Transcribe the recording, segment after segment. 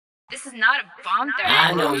This is not a bomb threat.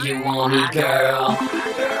 I know you want me, girl.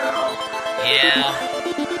 Yeah.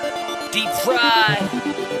 Deep fried.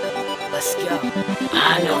 Let's go.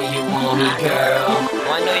 I know you want me, girl.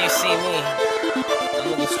 Well, I know you see me. I'm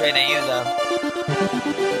looking straight at you, though.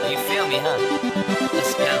 You feel me, huh?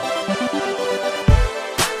 Let's go.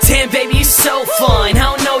 Damn, baby, you so fine. I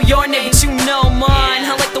don't know your name, but you know mine.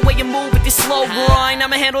 I like the way you move with your slow grind.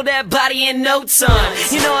 I'ma handle that body in no time.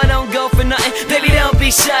 You know I don't go for nothing. Baby, don't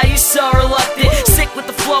be shy, you so reluctant. Sick with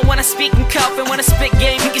the flow when I speak and cuff. And when I spit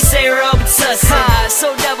game, you can say Robitussin. High,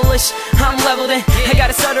 so devilish, I'm leveled in. I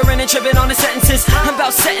got a stuttering and tripping on the sentences. I'm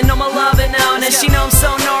about setting on my love and honest. She know I'm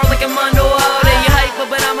so gnarly like I'm underwater. You hyper,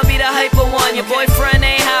 but I'ma be the hyper one. Your boyfriend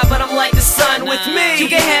ain't high, but I'm like the sun with me.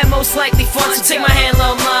 You can have most likely fun, so take my hand,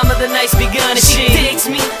 little mama, the night's begun. And she digs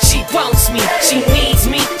me, she wants me, she needs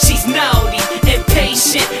me. She's naughty,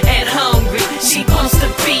 impatient, and hungry. She wants to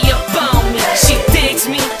be up on me. She digs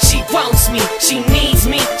me, she wants me, she needs me.